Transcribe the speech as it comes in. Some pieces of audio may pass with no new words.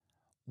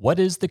What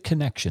is the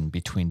connection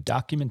between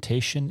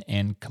documentation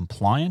and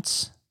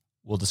compliance?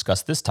 We'll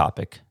discuss this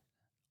topic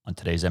on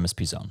today's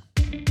MSP Zone.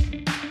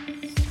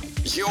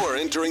 You're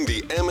entering the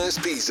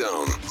MSP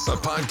Zone, a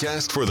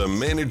podcast for the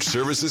managed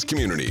services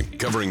community,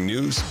 covering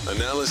news,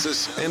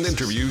 analysis, and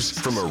interviews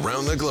from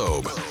around the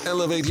globe.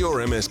 Elevate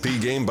your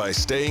MSP game by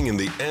staying in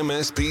the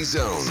MSP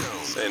Zone.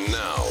 And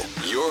now,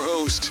 your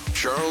host,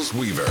 Charles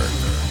Weaver.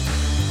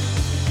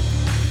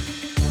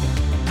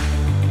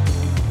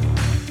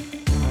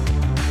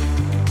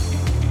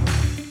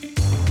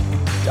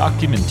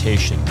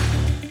 Documentation.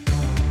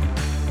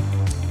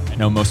 I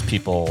know most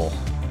people,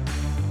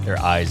 their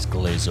eyes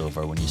glaze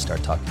over when you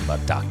start talking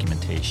about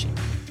documentation.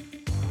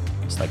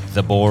 It's like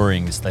the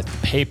boring, it's like the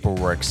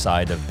paperwork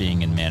side of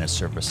being in managed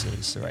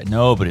services, right?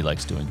 Nobody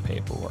likes doing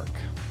paperwork.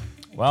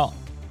 Well,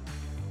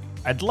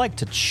 I'd like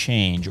to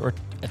change or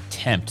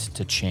attempt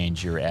to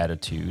change your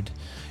attitude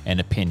and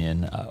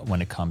opinion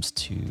when it comes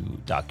to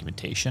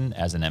documentation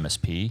as an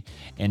MSP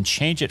and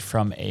change it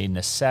from a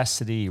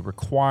necessity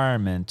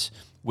requirement,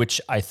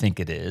 which I think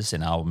it is,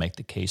 and I'll make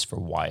the case for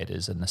why it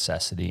is a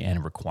necessity and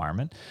a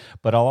requirement.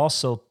 But I'll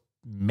also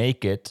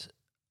make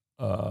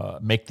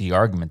the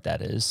argument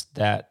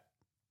that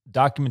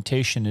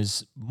documentation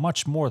is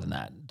much more than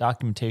that.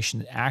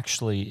 Documentation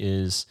actually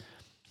is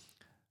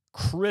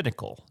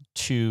critical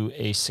to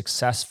a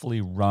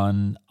successfully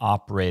run,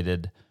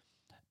 operated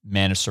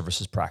managed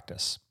services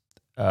practice.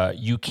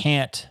 You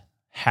can't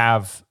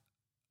have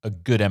a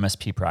good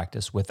MSP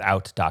practice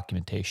without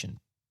documentation,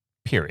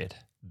 period.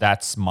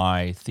 That's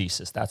my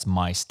thesis. That's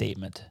my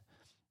statement,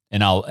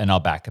 and I'll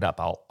back it up.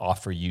 I'll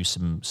offer you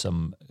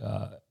some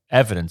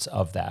evidence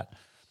of that.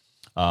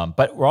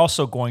 But we're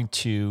also going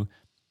to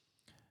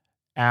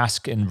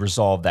ask and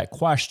resolve that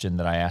question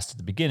that I asked at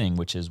the beginning,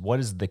 which is, what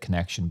is the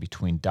connection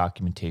between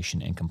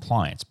documentation and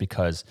compliance?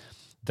 Because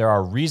there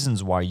are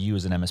reasons why you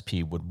as an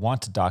MSP would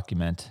want to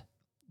document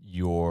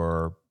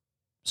your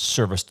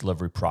service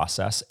delivery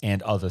process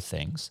and other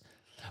things,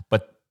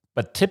 but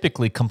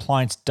typically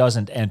compliance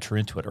doesn't enter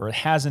into it, or it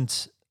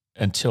hasn't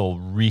until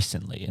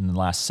recently. In the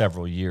last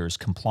several years,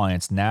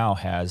 compliance now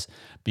has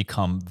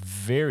become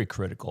very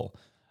critical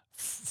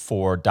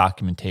for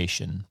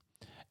documentation.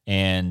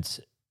 And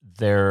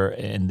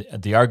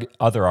the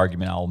other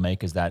argument I'll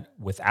make is that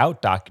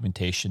without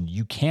documentation,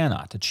 you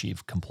cannot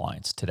achieve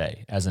compliance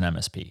today as an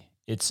MSP.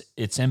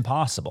 It's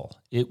impossible.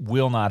 It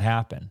will not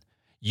happen.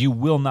 You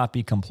will not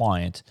be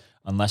compliant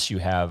unless you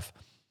have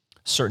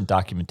certain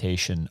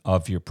documentation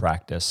of your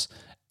practice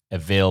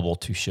available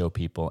to show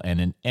people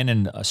and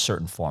in a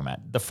certain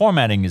format. The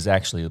formatting is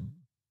actually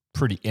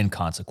pretty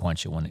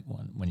inconsequential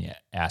when you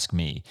ask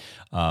me.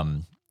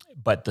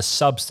 But the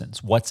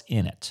substance, what's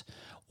in it?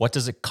 What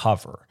does it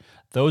cover?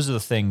 Those are the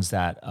things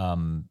that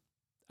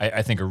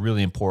I think are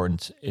really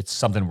important. It's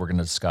something we're going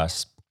to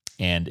discuss,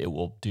 and it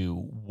will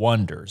do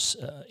wonders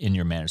in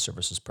your managed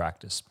services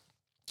practice.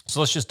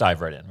 So let's just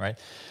dive right in, right?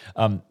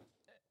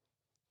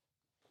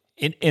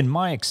 In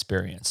my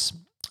experience,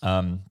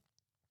 and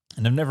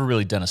I've never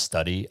really done a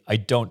study.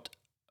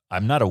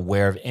 I'm not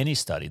aware of any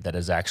study that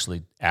has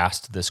actually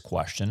asked this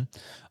question.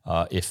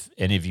 If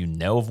any of you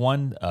know of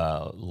one,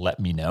 let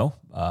me know.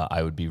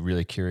 I would be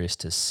really curious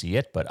to see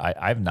it, but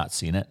I've not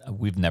seen it.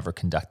 We've never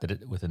conducted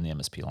it within the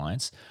MSP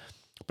Alliance.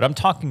 But I'm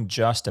talking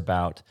just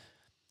about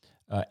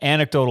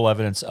anecdotal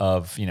evidence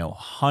of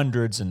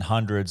hundreds and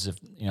hundreds of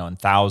and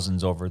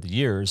thousands over the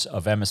years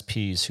of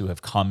MSPs who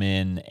have come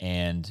in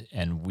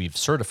and we've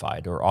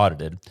certified or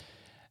audited.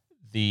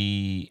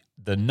 The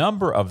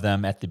number of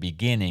them at the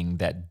beginning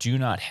that do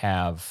not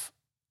have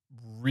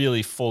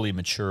really fully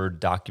matured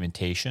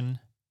documentation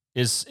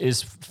is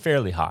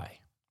fairly high,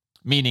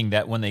 meaning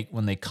that when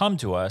they come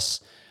to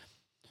us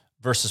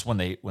versus when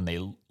they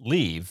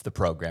leave the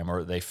program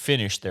or they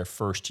finish their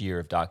first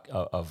year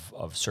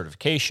of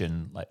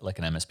certification, like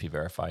an MSP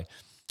Verify,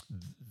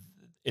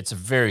 it's a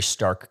very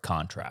stark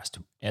contrast.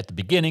 At the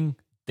beginning,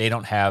 they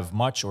don't have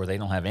much or they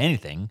don't have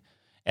anything.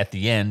 At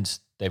the end,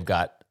 they've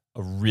got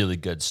a really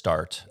good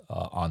start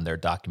on their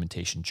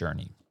documentation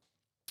journey.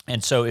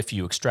 And so if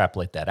you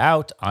extrapolate that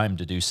out, I'm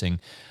deducing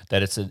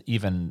that it's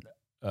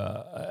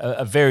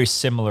a very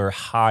similar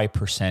high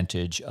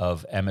percentage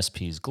of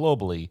MSPs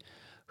globally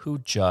who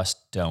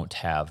just don't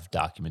have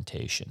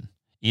documentation,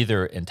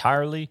 either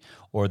entirely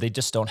or they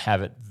just don't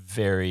have it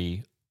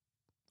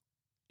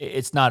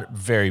it's not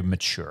very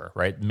mature,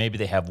 right? Maybe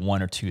they have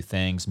one or two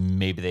things.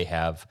 Maybe they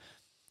have,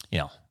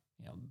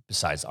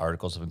 besides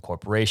articles of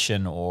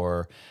incorporation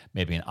or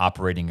maybe an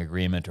operating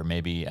agreement or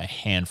maybe a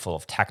handful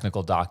of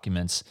technical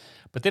documents,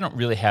 but they don't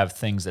really have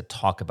things that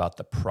talk about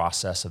the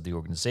process of the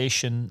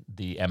organization,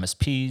 the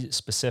MSP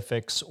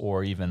specifics,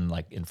 or even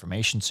like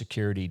information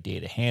security,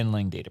 data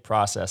handling, data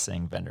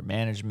processing, vendor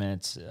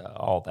management,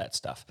 all that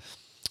stuff.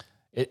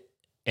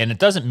 And it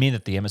doesn't mean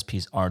that the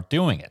MSPs aren't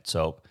doing it.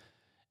 So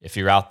if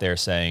you're out there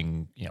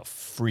saying,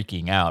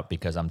 freaking out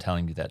because I'm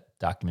telling you that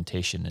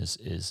documentation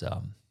is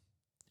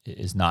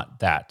not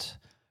that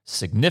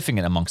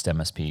significant amongst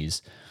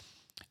MSPs,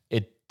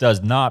 it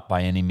does not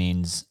by any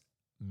means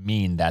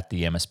mean that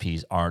the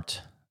MSPs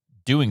aren't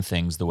doing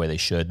things the way they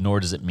should, nor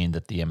does it mean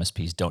that the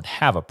MSPs don't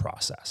have a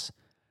process.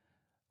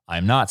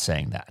 I'm not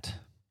saying that.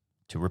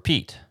 To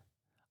repeat,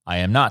 I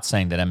am not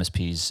saying that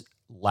MSPs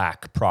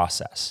lack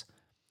process.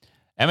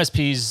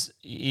 MSPs,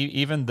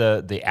 even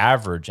the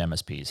average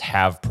MSPs,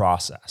 have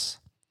process.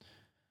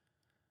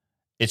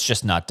 It's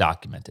just not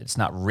documented. It's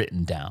not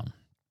written down.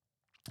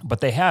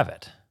 But they have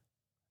it.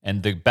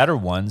 And the better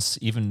ones,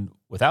 even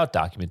without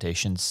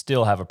documentation,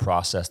 still have a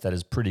process that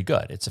is pretty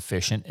good. It's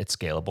efficient, it's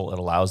scalable, it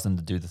allows them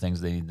to do the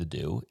things they need to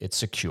do. It's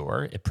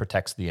secure, it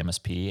protects the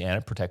MSP, and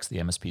it protects the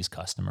MSP's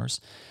customers.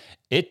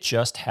 It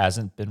just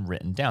hasn't been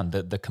written down.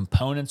 The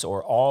components,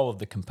 or all of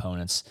the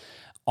components,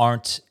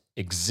 aren't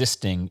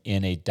existing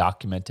in a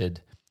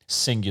documented,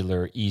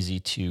 singular, easy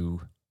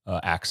to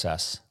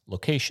access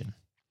location.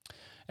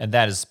 And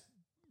that is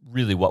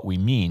really what we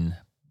mean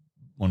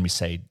when we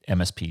say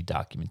MSP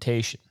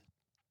documentation.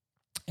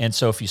 And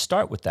so if you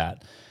start with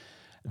that,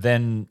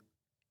 then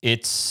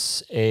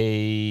it's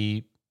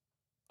I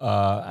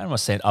don't want to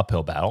say an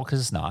uphill battle, because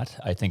it's not.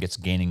 I think it's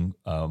gaining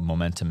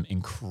momentum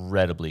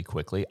incredibly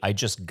quickly. I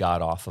just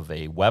got off of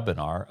a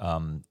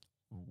webinar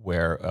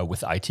where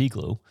with IT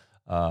Glue,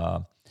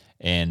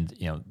 and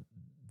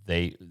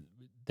they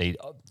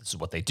this is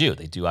what they do.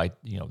 They do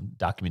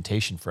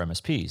documentation for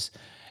MSPs,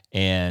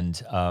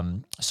 and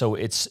so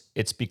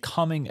it's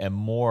becoming a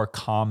more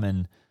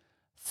common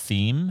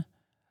theme.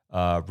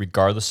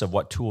 Regardless of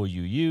what tool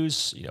you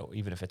use,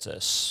 even if it's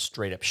a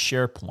straight up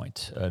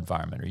SharePoint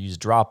environment or use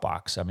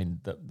Dropbox, I mean,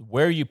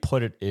 where you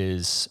put it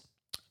is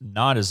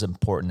not as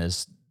important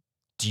as,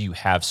 do you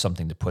have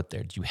something to put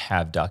there? Do you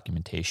have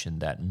documentation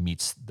that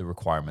meets the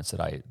requirements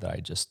that I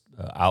just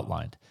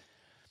outlined?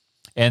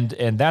 And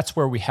that's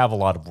where we have a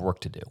lot of work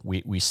to do.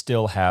 We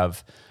still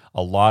have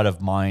a lot of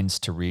minds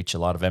to reach, a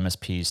lot of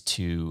MSPs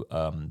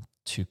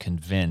to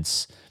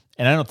convince,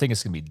 and I don't think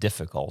it's going to be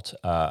difficult.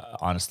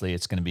 Honestly,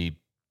 it's going to be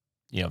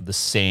the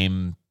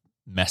same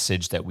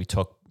message that we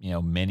took,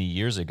 many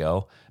years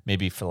ago.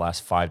 Maybe for the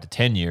last 5 to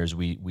 10 years,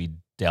 we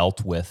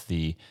dealt with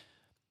the,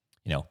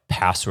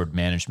 password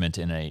management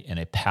in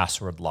a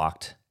password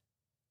locked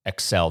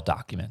Excel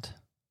document.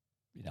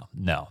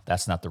 No,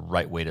 that's not the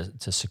right way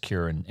to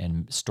secure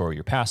and store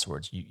your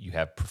passwords. You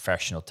have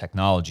professional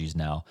technologies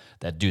now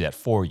that do that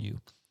for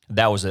you.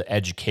 That was an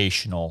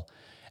educational,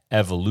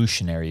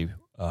 evolutionary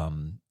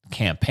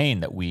campaign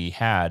that we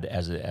had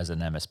as an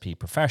MSP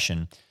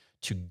profession,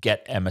 to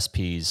get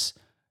MSPs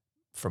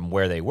from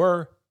where they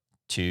were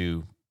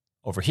to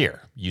over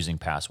here using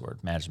password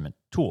management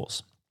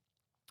tools.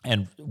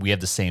 And we have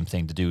the same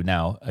thing to do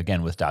now,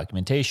 again, with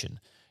documentation.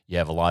 You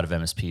have a lot of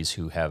MSPs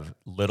who have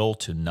little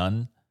to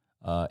none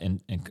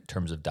in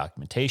terms of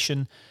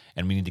documentation,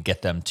 and we need to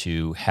get them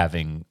to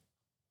having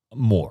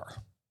more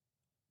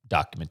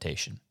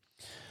documentation.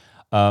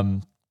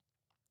 For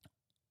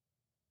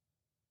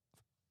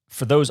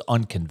those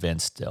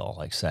unconvinced still,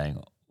 like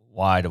saying,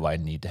 why do I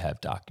need to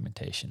have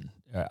documentation?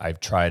 I've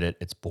tried it.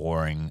 It's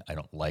boring. I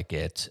don't like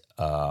it.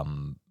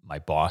 My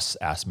boss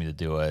asked me to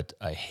do it.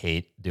 I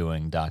hate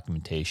doing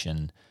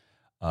documentation.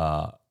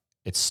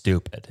 It's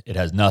stupid. It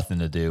has nothing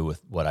to do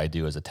with what I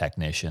do as a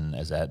technician,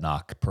 as a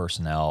NOC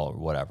personnel, or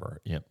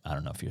whatever. I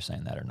don't know if you're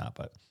saying that or not,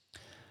 but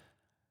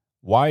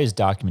why is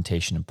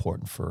documentation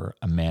important for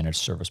a managed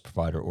service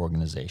provider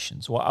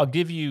organizations? Well, I'll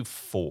give you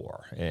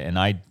 4. And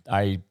I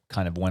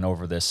kind of went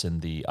over this in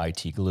the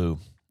IT Glue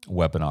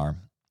webinar.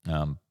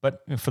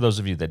 But for those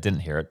of you that didn't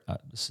hear it,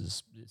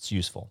 it's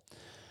useful.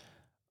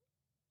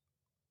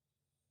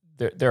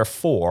 There are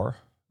 4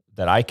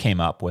 that I came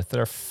up with that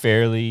are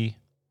fairly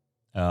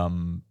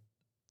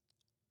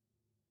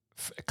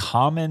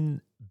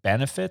common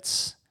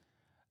benefits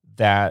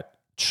that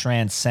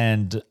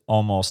transcend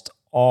almost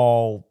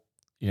all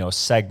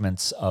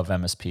segments of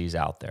MSPs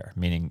out there.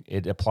 Meaning,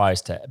 it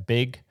applies to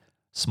big,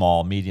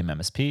 small, medium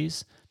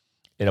MSPs.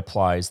 It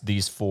applies,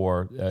 these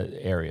 4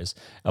 areas,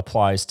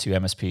 applies to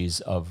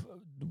MSPs of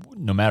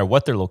no matter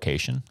what their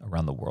location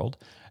around the world,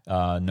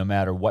 no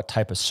matter what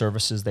type of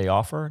services they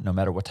offer, no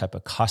matter what type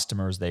of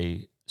customers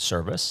they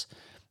service.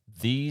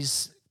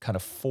 These kind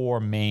of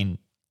 4 main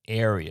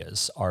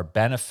areas are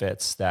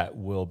benefits that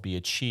will be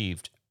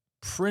achieved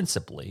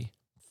principally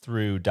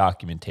through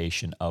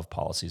documentation of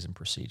policies and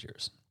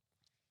procedures.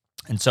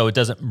 And so it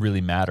doesn't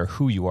really matter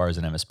who you are as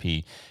an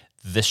MSP.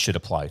 This should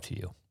apply to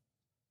you,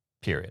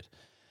 period.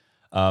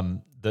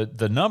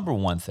 The number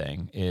one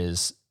thing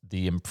is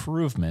the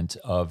improvement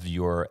of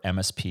your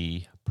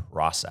MSP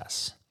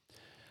process.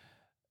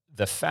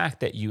 The fact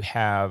that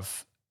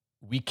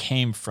we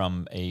came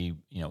from the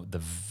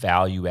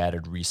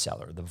value-added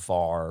reseller, the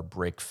VAR,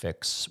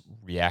 break-fix,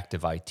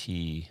 reactive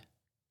IT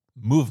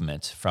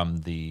movement from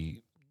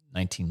the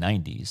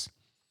 1990s,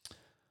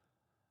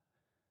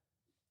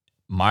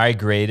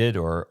 migrated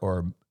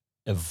or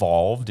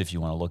evolved, if you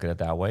want to look at it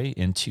that way,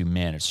 into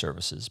managed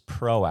services,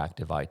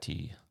 proactive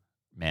IT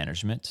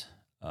management,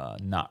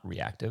 not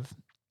reactive.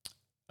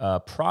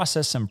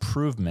 Process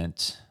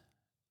improvement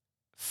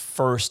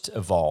first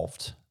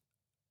evolved,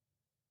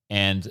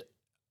 and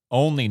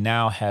only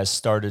now has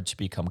started to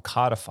become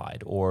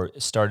codified or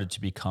started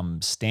to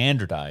become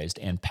standardized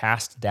and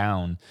passed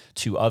down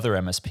to other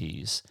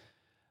MSPs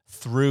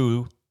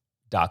through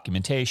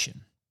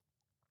documentation.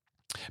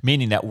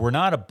 Meaning that we're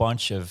not a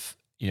bunch of,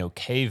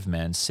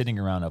 cavemen sitting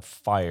around a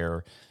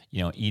fire,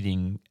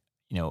 eating,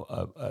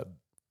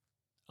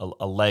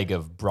 a leg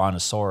of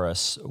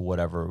brontosaurus,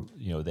 whatever,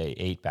 they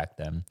ate back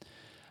then,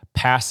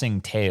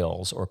 passing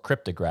tales or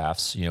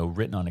cryptographs,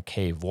 written on a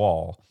cave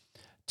wall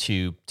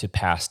to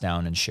pass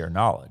down and share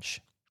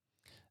knowledge.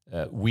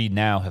 We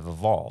now have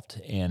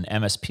evolved, and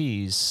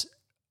MSPs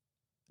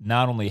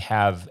not only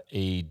have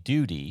a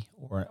duty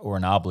or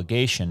an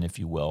obligation, if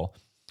you will,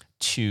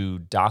 to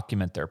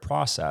document their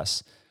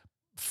process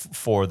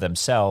for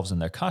themselves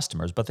and their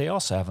customers, but they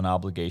also have an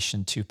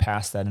obligation to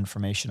pass that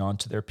information on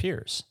to their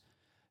peers,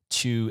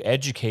 to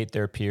educate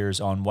their peers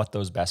on what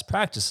those best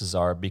practices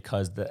are,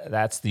 because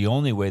that's the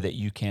only way that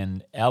you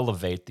can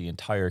elevate the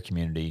entire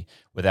community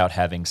without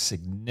having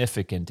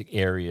significant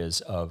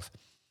areas of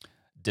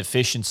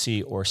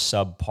deficiency or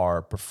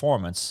subpar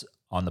performance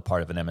on the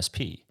part of an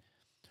MSP,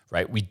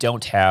 right? We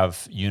don't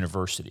have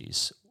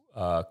universities,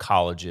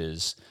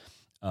 colleges,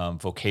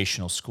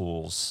 vocational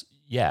schools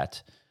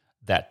yet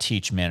that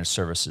teach managed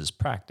services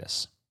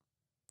practice.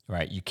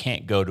 Right. You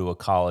can't go to a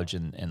college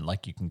and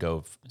like you can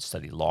go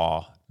study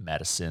law,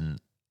 medicine,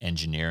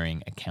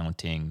 engineering,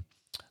 accounting,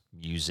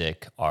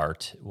 music,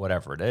 art,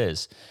 whatever it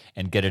is,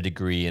 and get a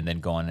degree and then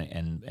go on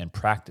and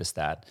practice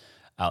that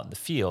out in the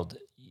field.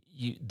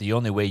 The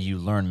only way you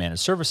learn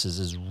managed services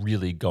is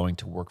really going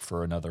to work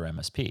for another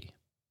MSP.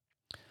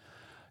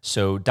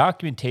 So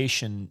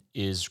documentation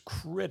is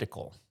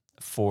critical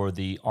for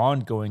the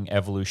ongoing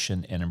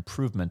evolution and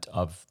improvement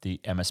of the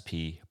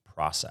MSP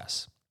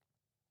process.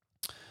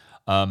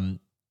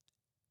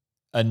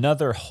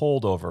 Another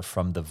holdover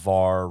from the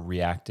VAR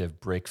reactive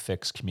break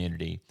fix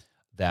community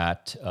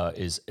that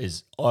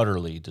is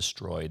utterly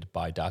destroyed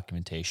by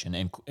documentation,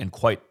 and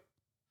quite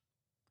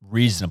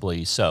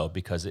reasonably so,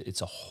 because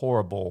it's a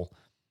horrible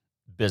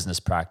business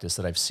practice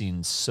that I've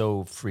seen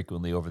so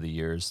frequently over the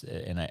years,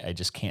 and I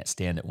just can't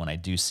stand it when I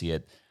do see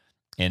it,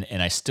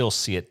 and I still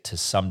see it to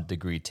some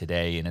degree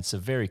today, and it's a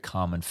very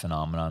common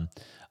phenomenon.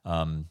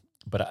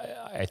 But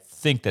I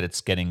think that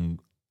it's getting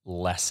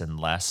less and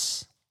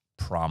less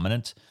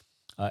prominent,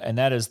 and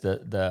that is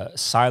the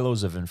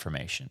silos of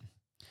information.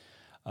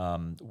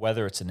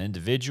 Whether it's an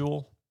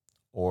individual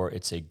or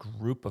it's a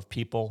group of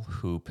people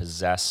who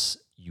possess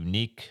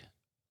unique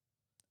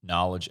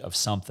knowledge of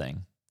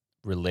something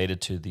related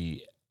to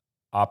the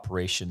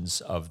operations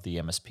of the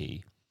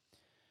MSP,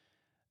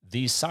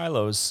 these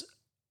silos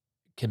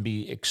can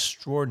be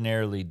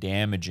extraordinarily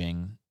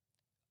damaging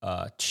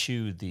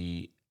to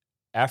the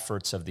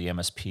efforts of the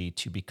MSP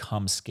to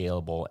become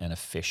scalable and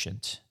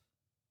efficient.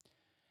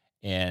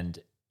 And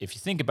if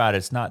you think about it,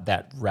 it's not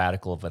that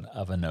radical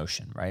of a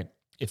notion, right?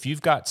 If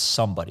you've got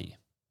somebody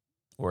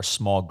or a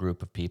small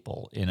group of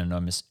people in an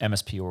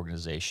MSP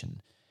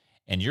organization,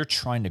 and you're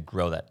trying to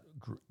grow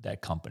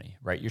that company,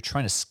 right? You're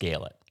trying to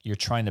scale it. You're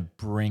trying to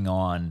bring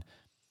on,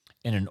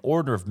 in an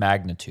order of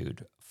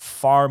magnitude,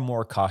 far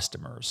more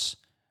customers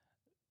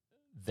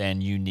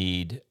than you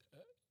need.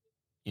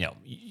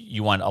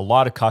 You want a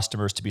lot of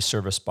customers to be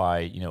serviced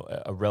by,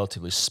 a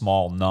relatively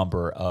small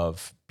number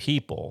of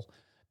people,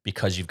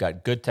 because you've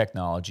got good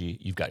technology,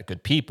 you've got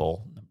good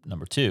people,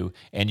 number two,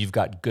 and you've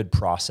got good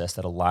process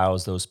that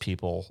allows those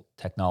people,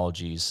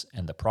 technologies,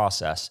 and the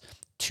process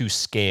to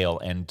scale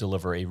and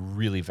deliver a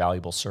really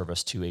valuable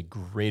service to a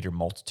greater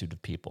multitude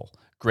of people,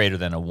 greater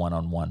than a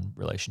one-on-one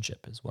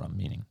relationship is what I'm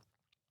meaning.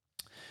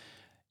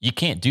 You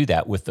can't do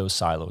that with those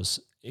silos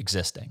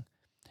existing.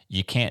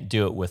 You can't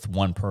do it with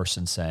one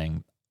person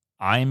saying,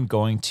 I'm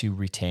going to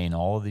retain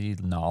all of the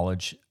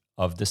knowledge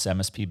of this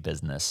MSP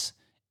business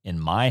in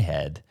my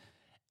head,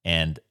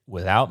 and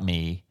without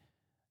me,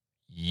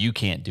 you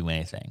can't do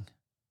anything.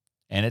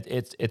 And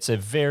it's a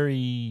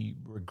very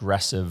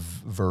regressive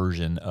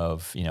version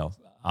of,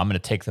 I'm going to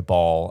take the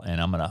ball and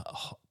I'm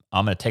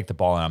going to take the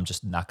ball and I'm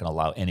just not going to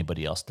allow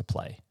anybody else to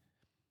play.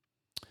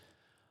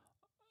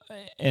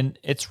 And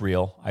it's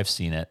real. I've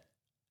seen it.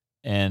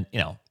 And,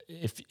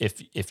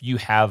 if you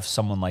have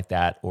someone like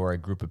that or a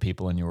group of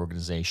people in your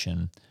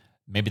organization,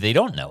 maybe they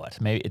don't know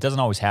it. Maybe it doesn't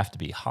always have to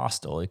be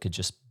hostile. It could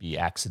just be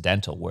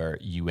accidental, where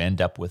you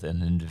end up with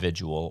an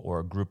individual or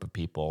a group of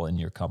people in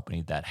your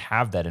company that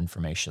have that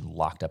information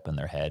locked up in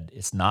their head.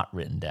 It's not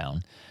written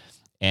down.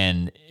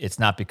 And it's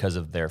not because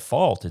of their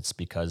fault. It's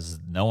because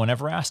no one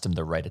ever asked them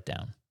to write it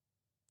down.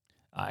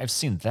 I've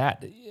seen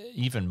that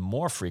even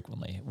more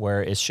frequently,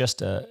 where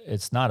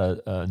it's not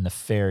a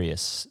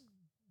nefarious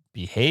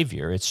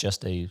behavior. It's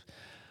just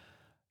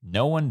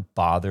no one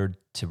bothered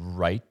to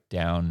write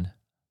down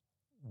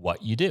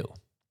what you do.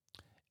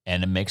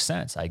 And it makes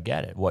sense. I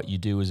get it. What you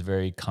do is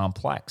very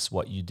complex.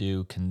 What you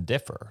do can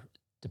differ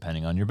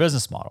depending on your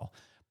business model.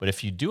 But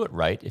if you do it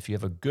right, if you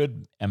have a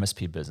good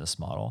MSP business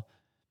model,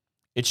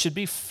 it should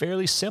be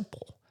fairly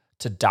simple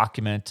to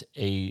document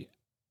a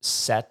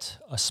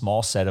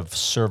small set of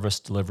service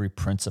delivery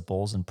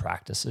principles and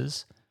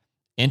practices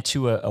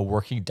into a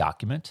working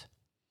document.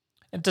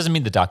 It doesn't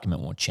mean the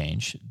document won't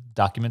change.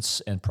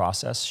 Documents and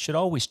process should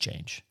always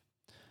change,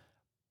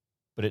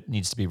 but it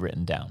needs to be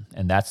written down.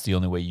 And that's the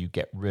only way you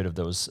get rid of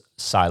those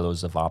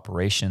silos of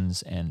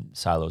operations and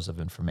silos of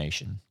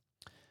information.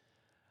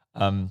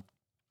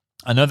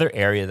 Another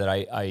area that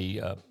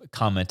I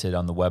commented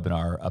on the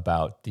webinar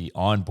about the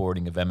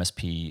onboarding of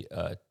MSP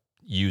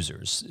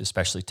users,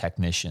 especially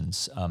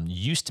technicians,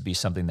 used to be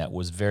something that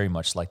was very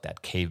much like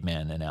that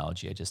caveman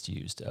analogy I just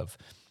used of,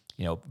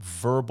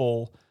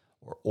 verbal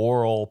or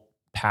oral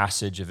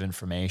passage of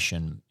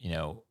information,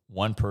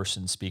 one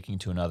person speaking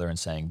to another and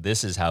saying,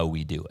 this is how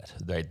we do it.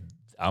 Right?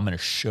 I'm going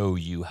to show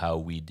you how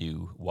we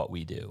do what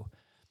we do.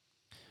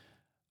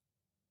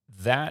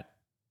 That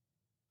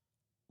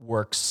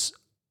works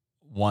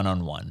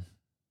one-on-one,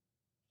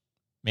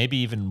 maybe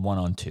even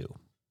one-on-two.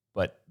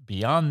 But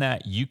beyond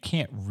that, you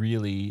can't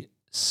really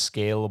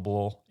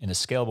in a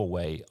scalable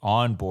way,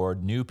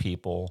 onboard new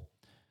people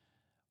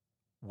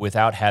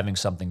without having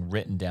something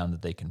written down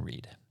that they can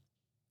read.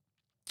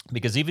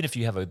 Because even if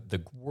you have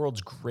the world's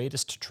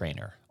greatest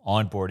trainer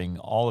onboarding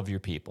all of your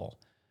people,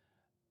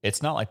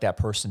 it's not like that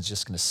person's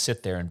just going to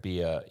sit there and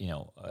be an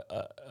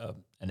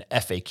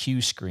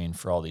FAQ screen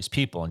for all these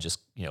people and just,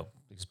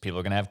 because people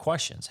are going to have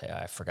questions. Hey,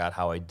 I forgot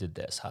how I did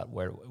this.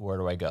 Where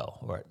do I go?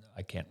 Or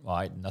I can't.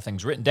 Well,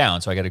 nothing's written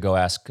down, so I got to go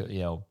ask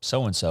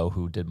so and so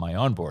who did my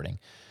onboarding.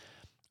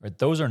 Right?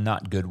 Those are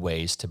not good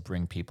ways to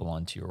bring people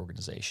onto your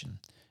organization.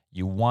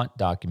 You want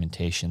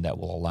documentation that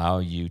will allow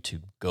you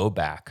to go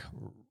back,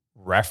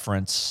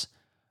 reference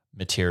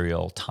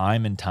material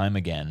time and time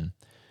again,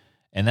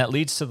 and that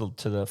leads to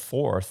the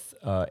fourth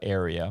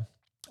area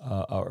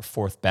or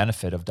fourth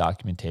benefit of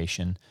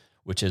documentation,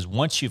 which is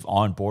once you've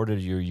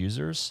onboarded your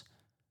users,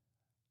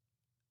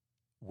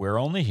 we're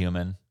only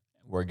human.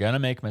 We're going to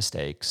make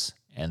mistakes.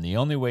 And the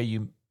only way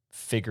you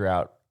figure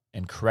out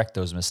and correct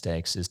those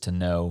mistakes is to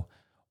know,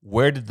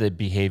 where did the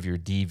behavior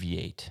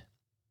deviate?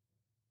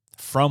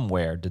 From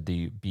where did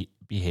the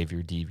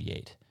behavior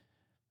deviate?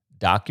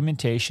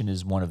 Documentation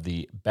is one of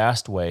the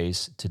best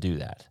ways to do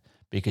that,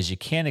 because you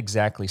can't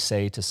exactly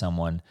say to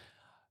someone,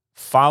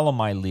 follow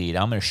my lead,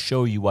 I'm going to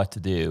show you what to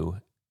do.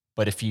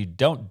 But if you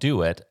don't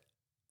do it,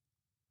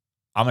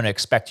 I'm going to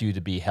expect you to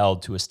be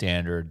held to a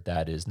standard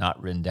that is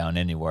not written down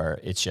anywhere.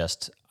 It's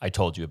just, I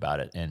told you about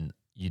it and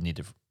you need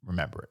to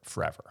remember it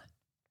forever.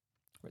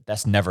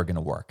 That's never going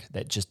to work.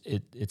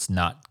 It's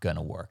not going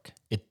to work.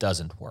 It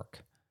doesn't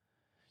work.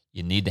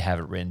 You need to have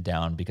it written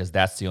down, because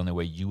that's the only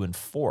way you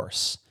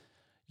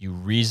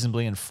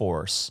reasonably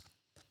enforce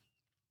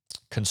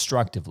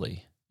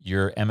constructively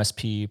your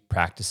MSP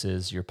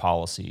practices, your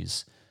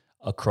policies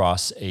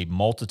across a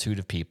multitude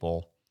of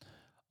people,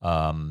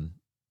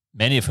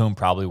 many of whom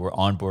probably were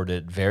onboarded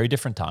at very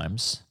different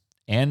times.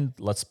 And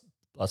let's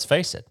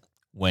face it,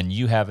 when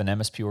you have an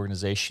MSP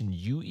organization,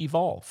 you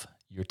evolve.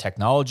 Your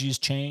technologies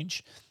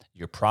change,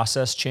 your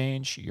process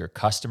change, your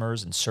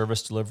customers and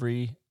service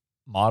delivery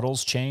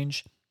models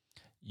change.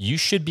 You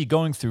should be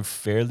going through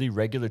fairly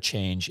regular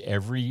change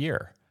every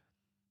year.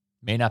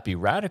 May not be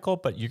radical,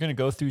 but you're going to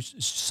go through,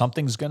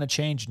 something's going to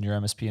change in your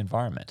MSP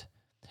environment.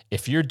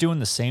 If you're doing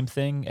the same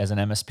thing as an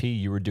MSP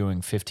you were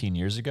doing 15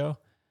 years ago,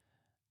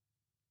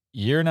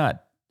 you're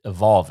not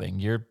evolving.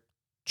 You're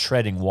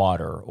treading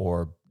water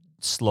or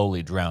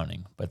slowly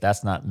drowning, but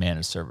that's not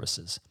managed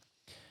services.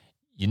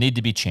 You need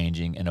to be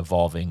changing and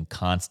evolving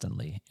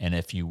constantly. And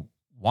if you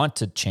want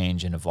to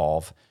change and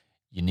evolve,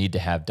 you need to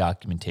have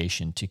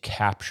documentation to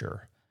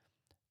capture,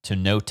 to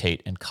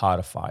notate and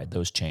codify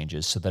those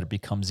changes so that it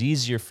becomes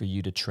easier for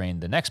you to train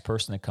the next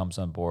person that comes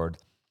on board,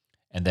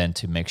 and then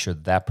to make sure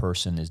that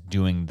person is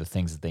doing the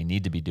things that they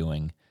need to be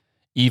doing,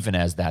 even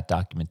as that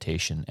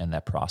documentation and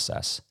that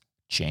process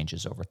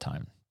changes over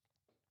time.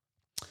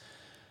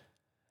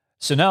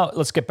 So now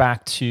let's get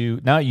back to,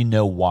 now you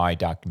know why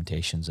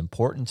documentation is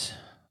important.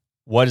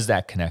 What is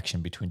that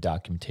connection between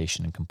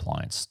documentation and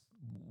compliance?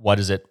 What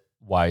is it?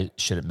 Why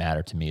should it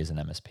matter to me as an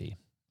MSP?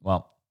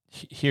 Well,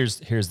 here's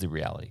the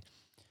reality.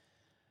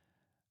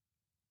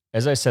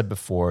 As I said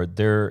before,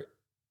 it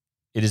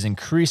is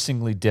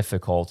increasingly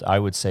difficult. I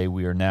would say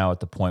we are now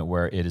at the point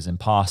where it is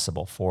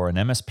impossible for an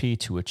MSP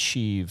to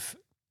achieve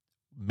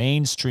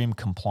mainstream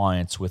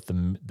compliance with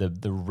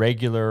the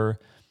regular,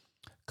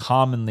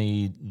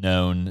 commonly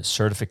known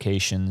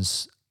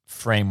certifications,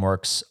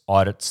 frameworks,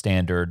 audit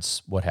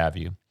standards, what have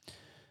you,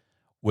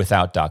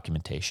 without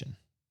documentation.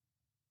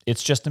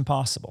 It's just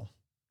impossible.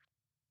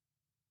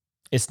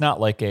 It's not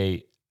like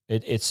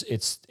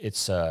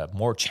it's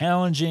more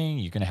challenging.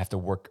 You're going to have to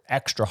work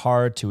extra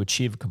hard to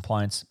achieve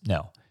compliance.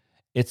 No,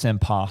 it's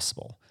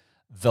impossible.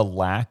 The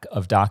lack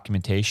of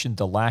documentation,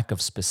 the lack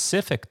of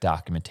specific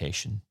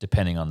documentation,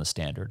 depending on the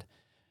standard,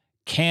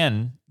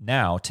 can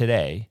now,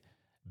 today,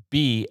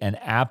 be an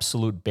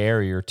absolute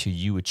barrier to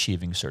you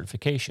achieving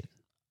certification.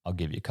 I'll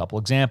give you a couple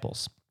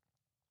examples.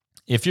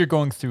 If you're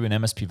going through an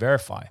MSP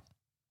Verify,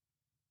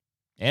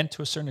 and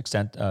to a certain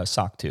extent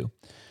SOC 2,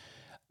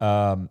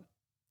 and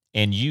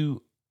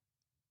you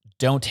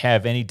don't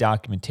have any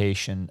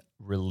documentation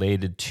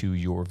related to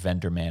your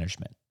vendor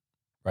management,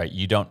 right?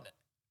 You don't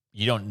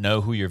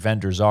know who your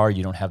vendors are.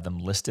 You don't have them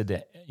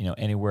listed,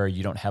 anywhere.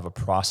 You don't have a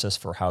process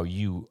for how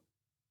you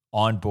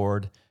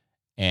onboard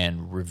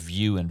and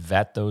review and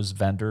vet those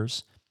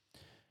vendors.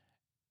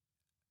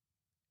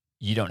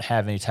 You don't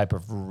have any type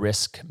of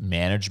risk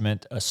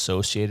management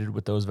associated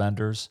with those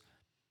vendors.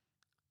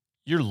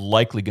 You're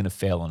likely going to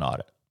fail an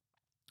audit.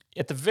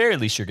 At the very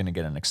least, you're going to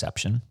get an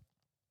exception,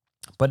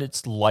 but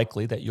it's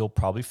likely that you'll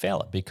probably fail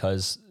it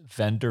because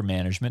vendor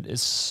management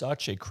is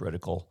such a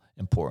critical,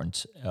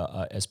 important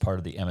as part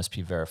of the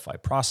MSP Verify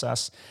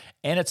process.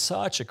 And it's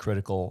such a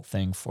critical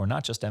thing for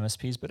not just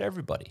MSPs, but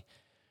everybody.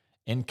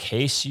 In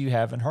case you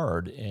haven't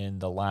heard, in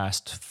the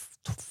last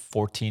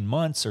 14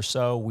 months or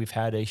so, we've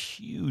had a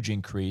huge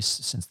increase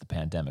since the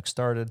pandemic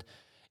started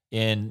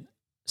in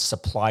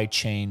supply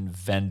chain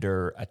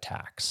vendor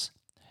attacks.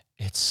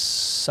 It's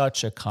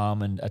such a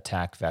common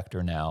attack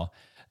vector now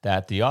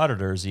that the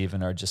auditors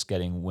even are just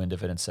getting wind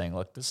of it and saying,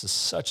 look, this is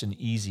such an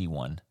easy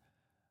one.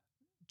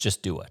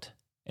 Just do it.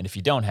 And if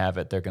you don't have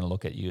it, they're going to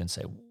look at you and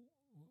say,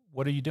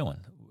 what are you doing?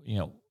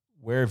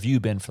 Where have you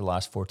been for the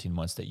last 14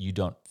 months that you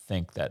don't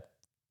think that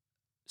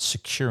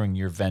securing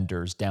your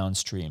vendors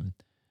downstream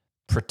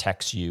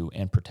protects you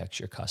and protects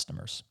your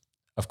customers?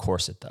 Of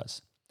course it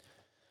does.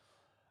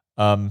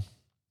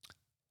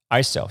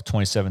 ISO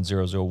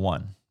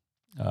 27001,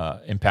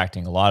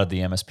 impacting a lot of the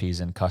MSPs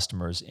and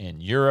customers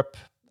in Europe,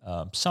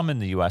 some in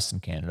the US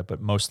and Canada,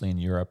 but mostly in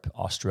Europe,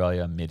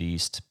 Australia,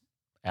 Mideast,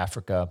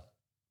 Africa,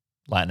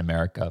 Latin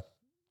America.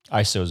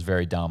 ISO is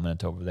very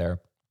dominant over there.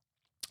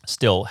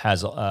 Still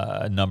has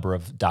a number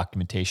of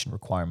documentation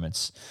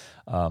requirements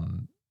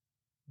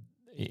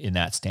in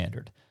that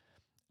standard.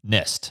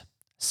 NIST,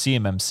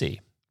 CMMC,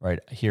 right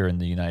here in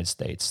the United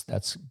States,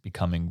 that's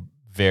becoming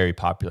very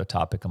popular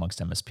topic amongst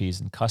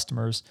MSPs and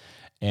customers.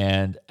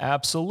 And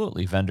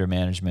absolutely, vendor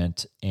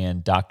management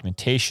and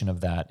documentation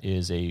of that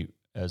is a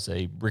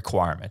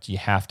requirement. You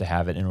have to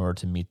have it in order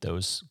to meet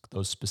those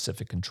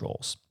specific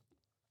controls.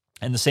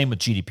 And the same with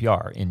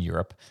GDPR in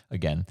Europe.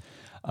 Again,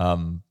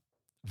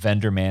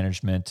 vendor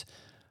management,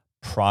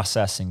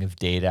 processing of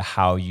data,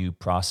 how you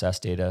process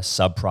data,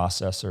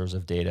 sub-processors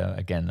of data.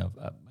 Again,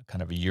 a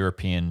kind of a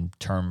European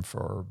term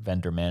for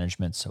vendor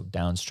management, so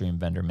downstream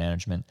vendor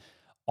management.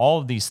 All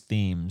of these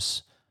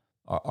themes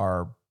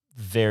are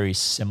very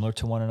similar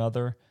to one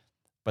another,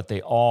 but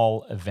they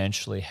all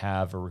eventually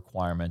have a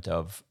requirement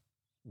of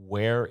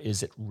where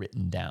is it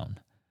written down?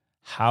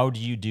 How do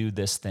you do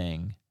this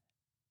thing?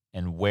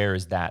 And where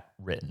is that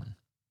written?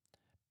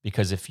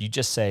 Because if you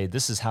just say,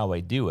 this is how I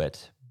do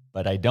it,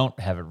 but I don't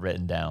have it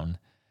written down,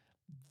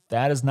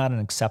 that is not an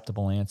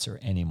acceptable answer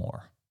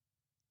anymore.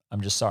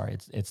 I'm just sorry.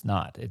 It's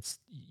not.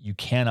 You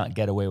cannot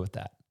get away with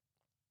that.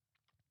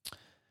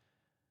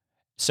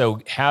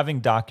 So having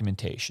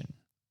documentation,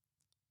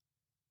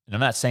 and I'm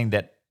not saying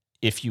that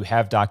if you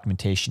have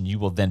documentation, you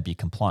will then be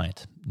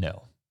compliant.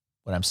 No.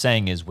 What I'm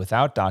saying is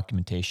without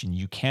documentation,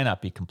 you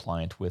cannot be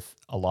compliant with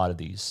a lot of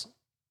these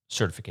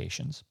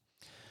certifications.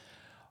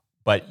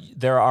 But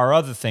there are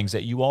other things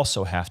that you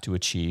also have to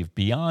achieve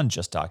beyond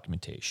just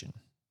documentation.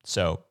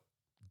 So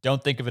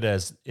don't think of it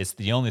as it's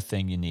the only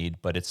thing you need,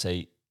 but it's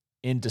a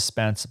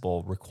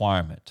indispensable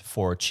requirement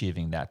for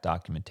achieving that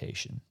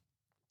documentation.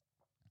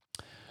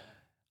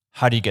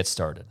 How do you get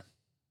started?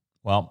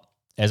 Well,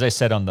 as I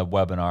said on the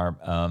webinar,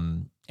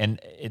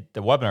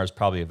 the webinar is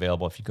probably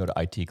available if you go to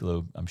IT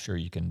Glue. I'm sure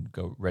you can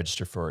go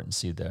register for it and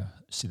see the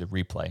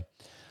replay.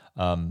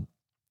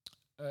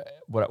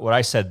 What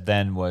I said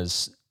then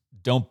was,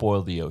 don't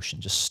boil the ocean.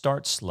 Just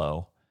start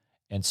slow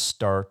and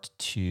start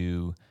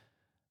to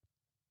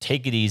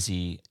take it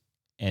easy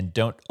and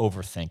don't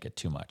overthink it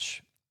too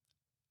much.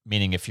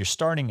 Meaning if you're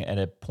starting at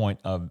a point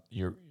of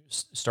you're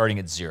starting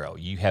at zero,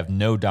 you have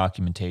no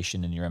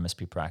documentation in your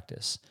MSP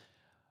practice,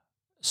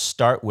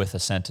 start with a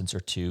sentence or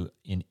two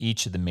in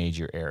each of the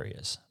major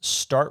areas.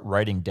 Start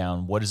writing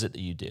down what is it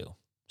that you do.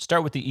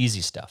 Start with the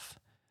easy stuff.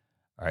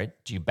 All right.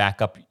 Do you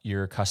back up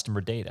your customer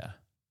data?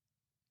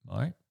 All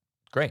right.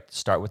 Great.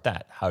 Start with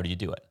that. How do you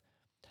do it?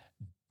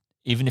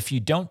 Even if you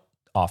don't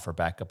offer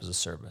backup as a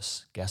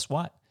service, guess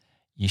what?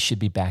 You should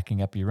be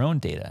backing up your own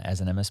data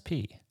as an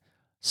MSP.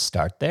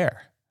 Start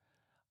there.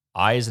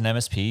 I, as an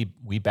MSP,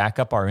 we back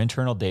up our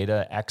internal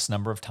data X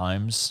number of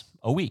times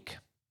a week.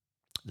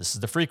 This is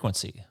the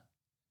frequency.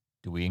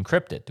 Do we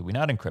encrypt it? Do we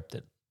not encrypt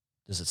it?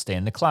 Does it stay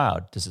in the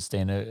cloud? Does it stay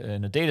in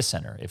a data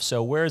center? If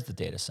so, where is the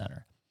data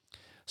center?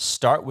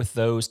 Start with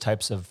those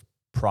types of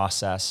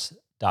process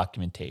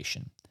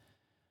documentation.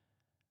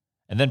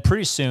 And then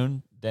pretty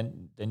soon,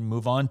 then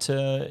move on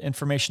to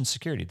information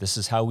security. This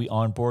is how we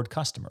onboard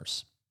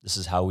customers. This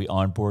is how we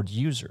onboard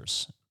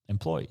users,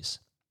 employees.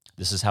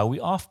 This is how we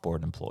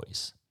offboard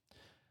employees.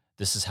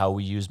 This is how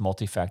we use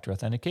multi-factor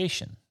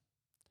authentication.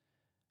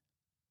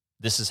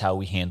 This is how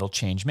we handle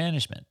change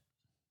management.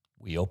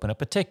 We open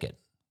up a ticket.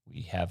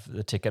 We have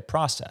the ticket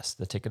process.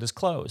 The ticket is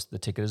closed. The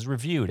ticket is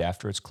reviewed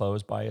after it's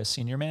closed by a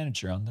senior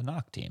manager on the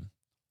NOC team.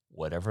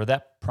 Whatever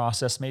that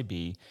process may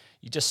be,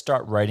 you just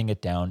start writing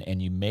it down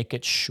and you make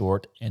it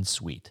short and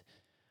sweet.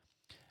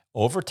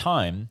 Over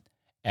time,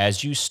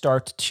 As you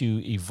start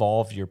to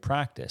evolve your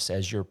practice,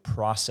 as your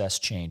process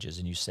changes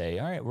and you say,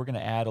 all right, we're going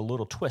to add a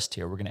little twist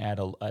here. We're going to add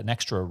an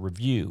extra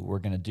review. We're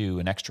going to do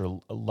an extra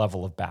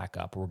level of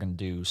backup. We're going to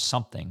do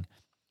something.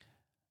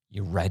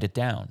 You write it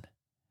down.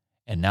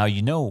 And now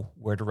you know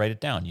where to write it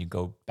down. You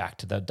go back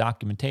to the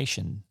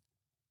documentation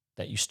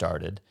that you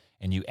started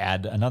and you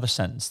add another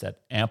sentence that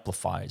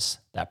amplifies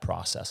that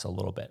process a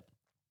little bit.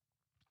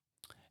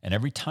 And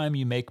every time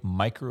you make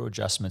micro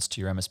adjustments to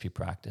your MSP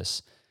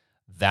practice,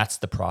 that's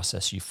the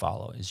process you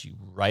follow, is you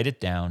write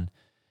it down.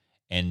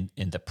 And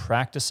in the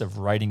practice of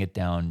writing it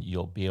down,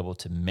 you'll be able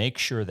to make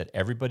sure that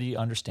everybody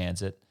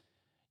understands it.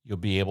 You'll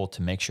be able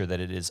to make sure that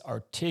it is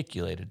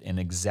articulated in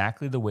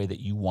exactly the way that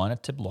you want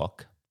it to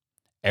look.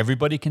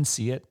 Everybody can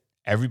see it.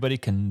 Everybody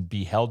can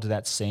be held to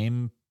that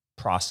same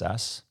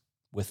process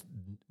with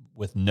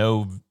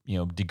no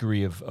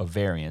degree of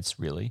variance,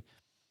 really.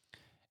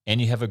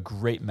 And you have a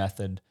great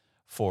method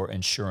for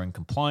ensuring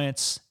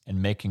compliance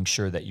and making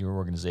sure that your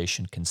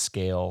organization can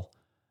scale,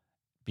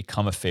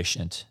 become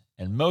efficient,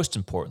 and most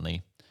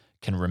importantly,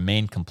 can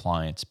remain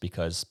compliant,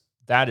 because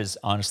that is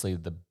honestly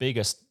the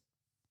biggest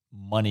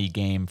money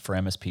game for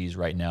MSPs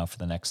right now for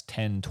the next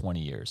 10, 20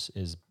 years,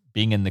 is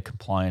being in the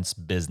compliance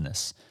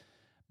business,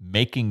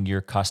 making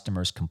your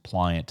customers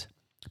compliant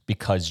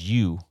because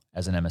you,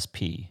 as an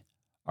MSP,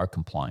 are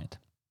compliant.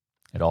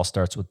 It all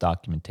starts with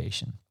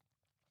documentation.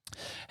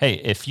 Hey,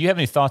 if you have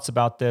any thoughts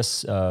about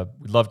this,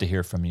 we'd love to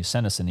hear from you.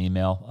 Send us an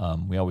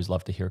email. We always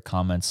love to hear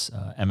comments.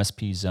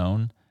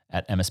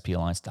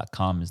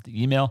 mspzone@mspalliance.com is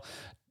the email.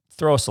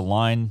 Throw us a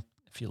line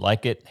if you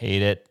like it,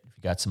 hate it. If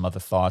you got some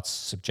other thoughts,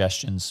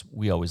 suggestions,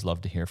 we always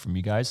love to hear from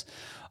you guys.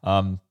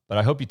 But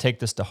I hope you take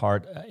this to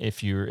heart.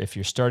 If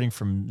you're starting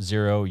from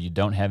zero, you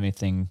don't have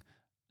anything,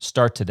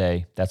 start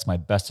today. That's my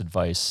best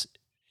advice.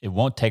 It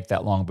won't take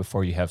that long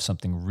before you have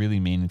something really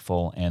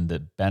meaningful, and the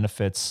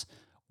benefits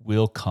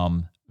will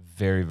come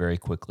very, very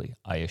quickly.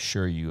 I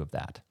assure you of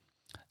that.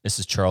 This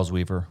is Charles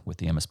Weaver with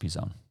the MSP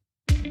Zone.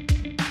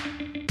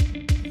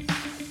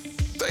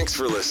 Thanks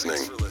for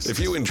listening. If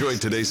you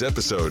enjoyed today's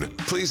episode,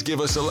 please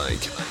give us a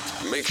like.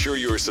 Make sure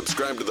you are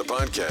subscribed to the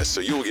podcast so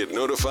you will get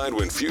notified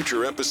when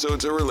future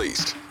episodes are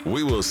released.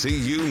 We will see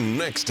you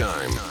next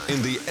time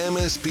in the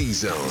MSP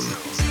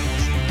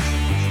Zone.